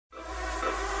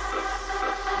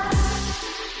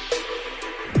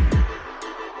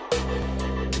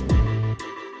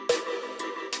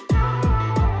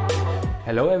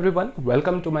Hello everyone,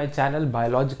 welcome to my channel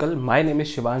Biological. My name is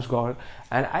Shivansh Gaur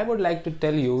and I would like to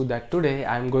tell you that today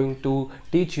I am going to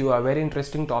teach you a very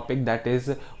interesting topic, that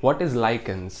is what is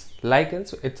lichens.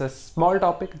 Lichens, it's a small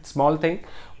topic, it's small thing.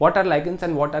 What are lichens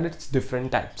and what are its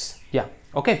different types? Yeah,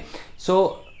 okay.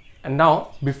 So and now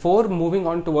before moving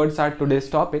on towards our today's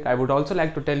topic, I would also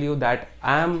like to tell you that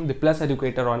I am the Plus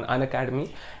Educator on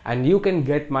Unacademy and you can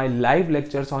get my live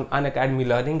lectures on Unacademy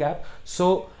Learning app.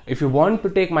 So if you want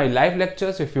to take my live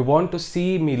lectures, if you want to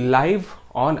see me live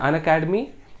on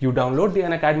Unacademy, you download the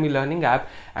Unacademy Learning app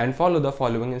and follow the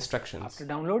following instructions. After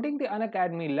downloading the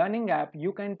Unacademy Learning app,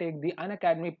 you can take the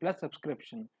Unacademy Plus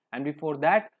subscription. And before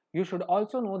that, you should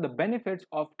also know the benefits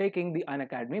of taking the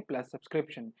Unacademy Plus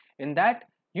subscription. In that,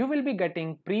 you will be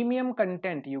getting premium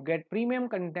content. You get premium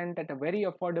content at a very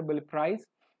affordable price.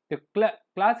 The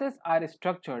classes are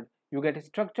structured. You get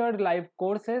structured live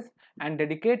courses and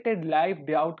dedicated live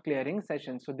doubt clearing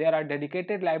sessions. So there are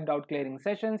dedicated live doubt clearing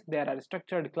sessions. There are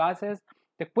structured classes.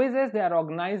 The quizzes, they are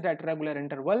organized at regular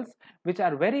intervals, which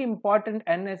are very important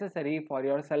and necessary for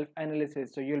your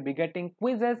self-analysis. So you'll be getting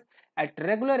quizzes at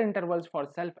regular intervals for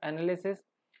self-analysis.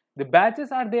 The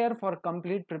batches are there for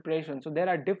complete preparation. So there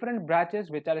are different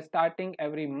batches which are starting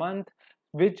every month,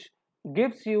 which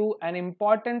gives you an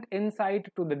important insight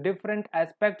to the different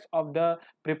aspects of the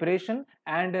preparation,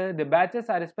 and the batches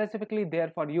are specifically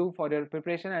there for you for your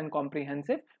preparation and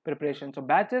comprehensive preparation. So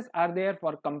batches are there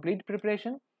for complete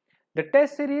preparation. The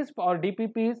test series for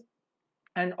DPPs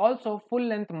and also full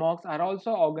length mocks are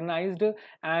also organized,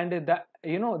 and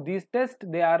these tests,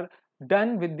 they are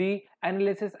done with the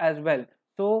analysis as well.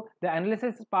 So the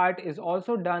analysis part is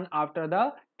also done after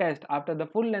the test. After the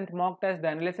full length mock test, the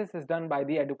analysis is done by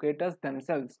the educators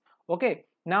themselves. Okay,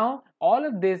 now all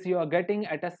of this you are getting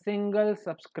at a single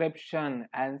subscription,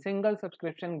 and single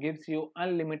subscription gives you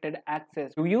unlimited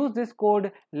access. You use this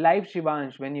code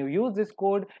LIVESHIVANSH. When you use this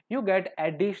code, you get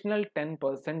additional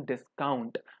 10%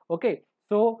 discount. Okay,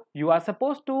 so you are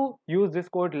supposed to use this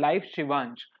code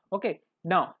LIVESHIVANSH. Okay.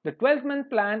 Now, the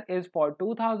 12-month plan is for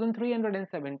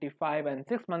 2,375 and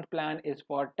 6-month plan is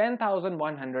for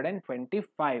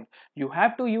 10,125. You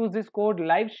have to use this code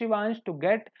LIVESHIVANSH to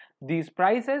get these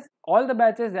prices. All the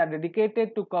batches are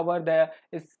dedicated to cover the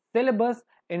syllabus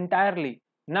entirely.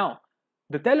 Now,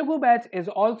 the Telugu batch is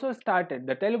also started.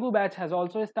 The Telugu batch has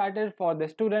also started for the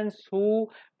students who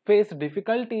face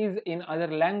difficulties in other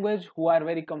language, who are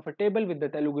very comfortable with the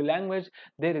Telugu language.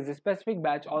 There is a specific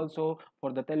batch also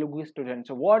for the Telugu students.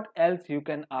 So what else you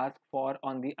can ask for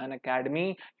on the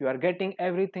Unacademy? You are getting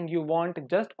everything you want.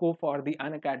 Just go for the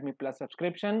Unacademy Plus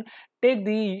subscription. Take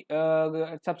the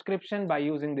subscription by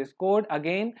using this code.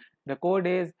 Again, the code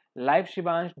is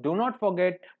LIVESHIVANSH. Do not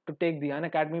forget to take the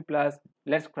Unacademy Plus.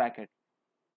 Let's crack it.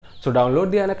 So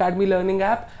download the Unacademy Learning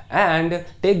app and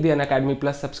take the Unacademy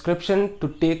Plus subscription to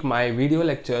take my video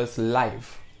lectures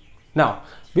live. Now,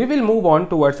 we will move on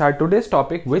towards our today's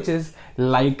topic, which is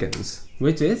lichens.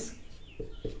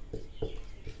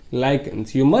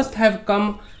 You must have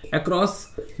come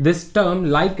across this term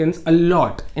lichens a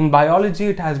lot. In biology,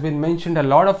 it has been mentioned a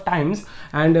lot of times,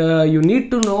 and you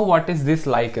need to know what is this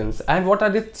lichens and what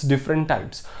are its different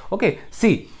types. Okay,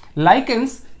 see,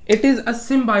 lichens, it is a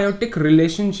symbiotic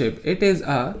relationship. It is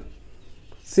a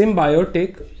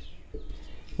symbiotic.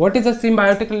 What is a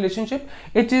symbiotic relationship?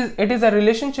 It is a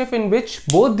relationship in which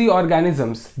both the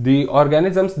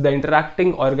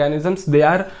interacting organisms, they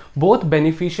are both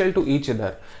beneficial to each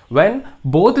other. When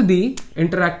both the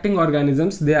interacting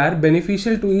organisms, they are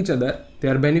beneficial to each other,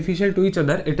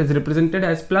 it is represented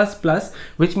as plus,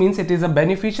 which means it is a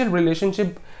beneficial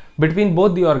relationship between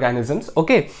both the organisms.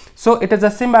 Okay, so it is a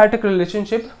symbiotic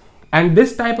relationship, and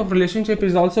this type of relationship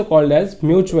is also called as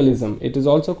mutualism. It is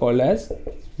also called as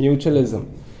mutualism.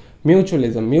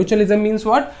 Mutualism means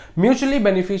what? Mutually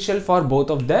beneficial for both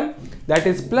of them. That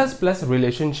is plus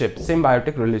relationship,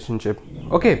 symbiotic relationship.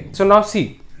 Okay, so now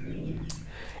see,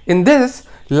 in this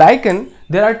lichen,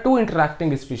 there are two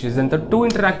interacting species, and the two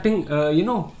interacting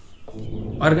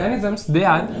organisms, they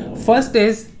are, first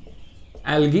is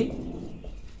algae,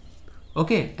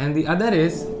 okay, and the other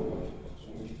is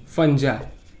fungi.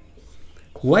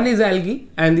 One is algae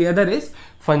and the other is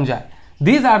fungi.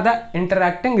 These are the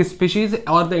interacting species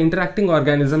or the interacting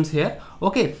organisms here.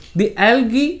 Okay, the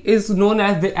algae is known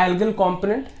as the algal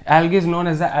component. Algae is known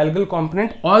as the algal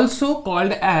component, also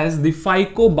called as the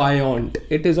phycobiont.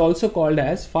 It is also called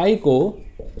as phycobiont.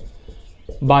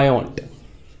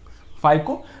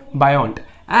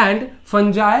 And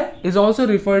fungi is also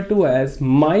referred to as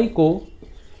mycobiont.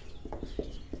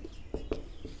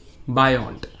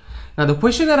 Now the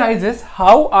question arises,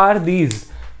 how are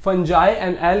these fungi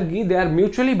and algae, they are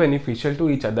mutually beneficial to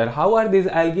each other. How are these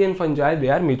algae and fungi? They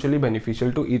are mutually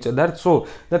beneficial to each other. So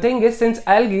the thing is, since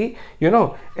algae,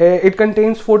 it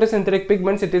contains photosynthetic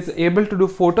pigments, it is able to do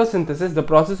photosynthesis, the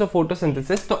process of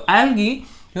photosynthesis. So algae,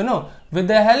 with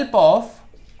the help of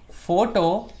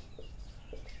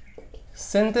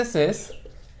photosynthesis,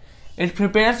 it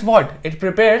prepares what? It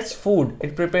prepares food.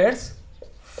 It prepares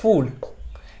food.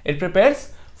 It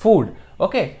prepares food.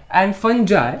 Okay. And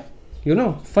fungi,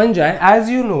 fungi, as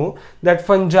you know that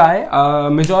fungi,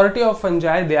 majority of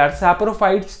fungi, they are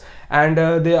saprophytes, and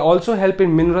they also help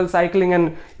in mineral cycling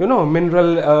and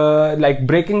mineral like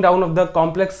breaking down of the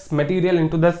complex material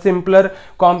into the simpler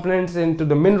components, into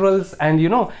the minerals, and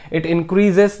it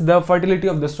increases the fertility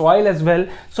of the soil as well.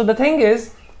 So the thing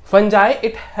is, fungi,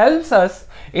 it helps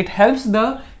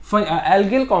the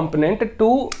algal component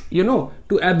to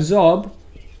to absorb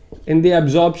in the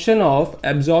absorption of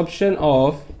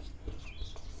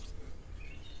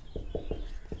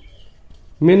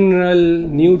mineral,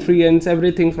 nutrients,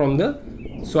 everything from the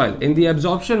soil, in the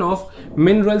absorption of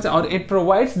minerals, or it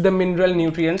provides the mineral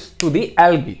nutrients to the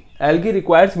algae. Algae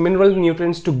requires mineral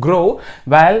nutrients to grow,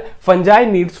 while fungi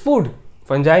needs food.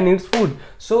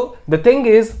 So the thing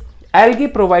is, algae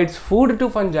provides food to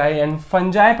fungi, and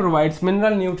fungi provides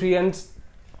mineral nutrients,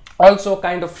 also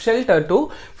kind of shelter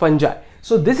to fungi.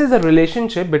 So this is a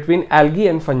relationship between algae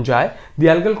and fungi. The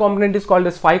algal component is called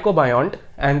as phycobiont,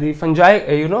 and the fungi,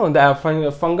 the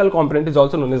fungal component is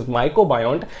also known as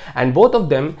mycobiont, and both of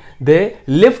them, they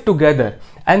live together,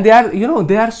 and they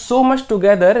are so much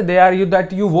together,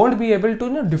 that you won't be able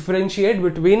to differentiate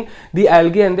between the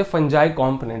algae and the fungi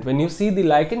component. When you see the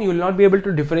lichen, you will not be able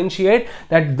to differentiate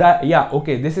that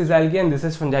this is algae and this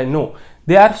is fungi. No,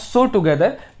 they are so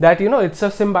together that it's a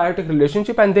symbiotic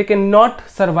relationship, and they cannot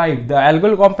survive. The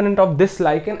algal component of this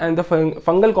lichen and the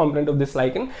fungal component of this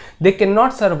lichen, they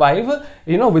cannot survive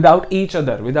without each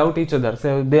other.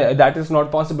 So that is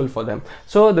not possible for them.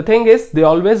 So the thing is, they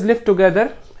always live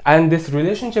together, and this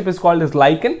relationship is called as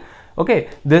lichen. Okay,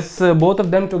 this both of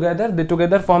them together, they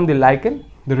together form the lichen.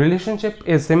 The relationship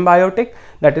is symbiotic,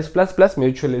 that is plus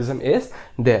mutualism is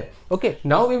there. Okay,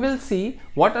 now we will see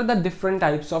what are the different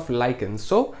types of lichens.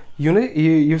 So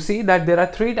you see that there are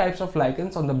three types of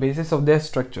lichens on the basis of their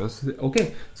structures.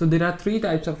 Okay, so there are three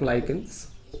types of lichens.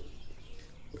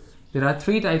 There are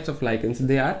three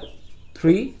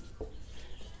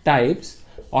types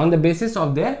on the basis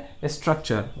of their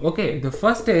structure. Okay, the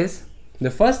first is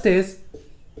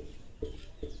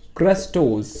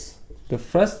crustose.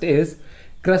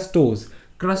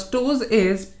 Crustose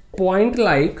is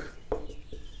point-like,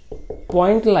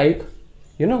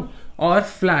 or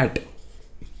flat.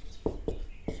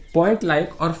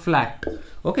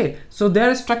 Okay, so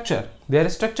their structure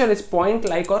is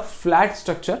point-like or flat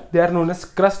structure. They are known as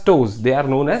crustose.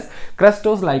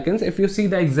 Lichens. If you see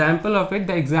the example of it,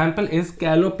 the example is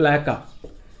Caloplaca.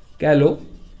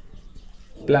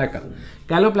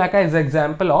 Caloplaca is the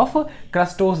example of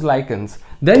crustose lichens.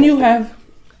 Then you have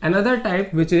another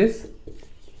type, which is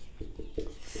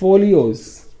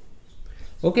foliose.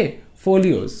 Okay,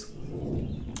 foliose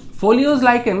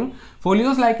lichen,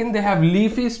 they have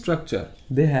leafy structure.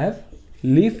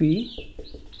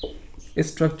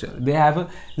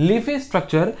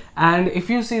 And if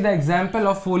you see the example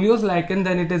of foliose lichen,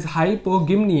 then it is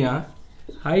hypogymnia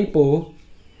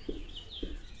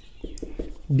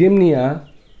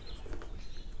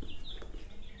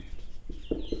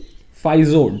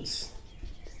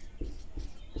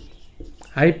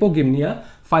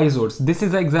physodes. This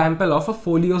is an example of a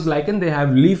foliose lichen. They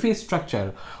have leafy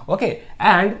structure. Okay,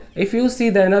 and if you see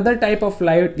the another type of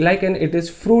lichen, it is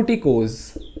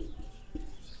fruticose.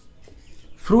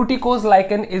 Fruticose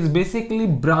lichen is basically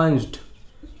branched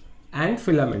and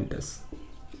filamentous.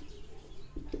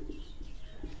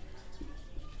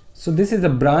 So this is a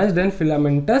branched and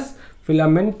filamentous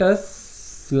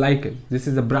lichen. This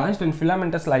is a branched and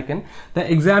filamentous lichen.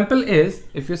 The example is,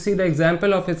 if you see the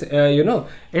example of its,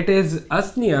 it is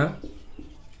Usnea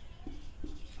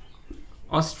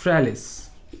australis.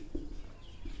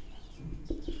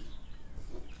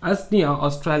 Usnea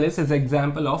australis is an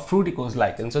example of fruticose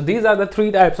lichen. So these are the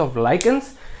three types of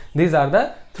lichens. Based on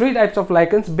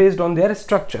their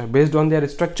structure.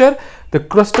 The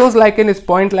crustose lichen is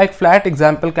point-like flat,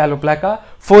 example Caloplaca.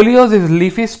 Foliose is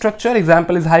leafy structure,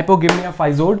 example is Hypogymnia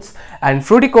physodes. And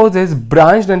fruticose is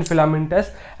branched and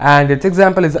filamentous, and its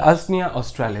example is Usnea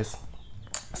australis.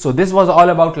 So this was all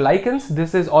about lichens.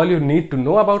 This is all you need to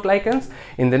know about lichens.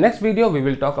 In the next video, we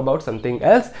will talk about something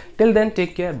else. Till then,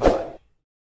 take care. Bye.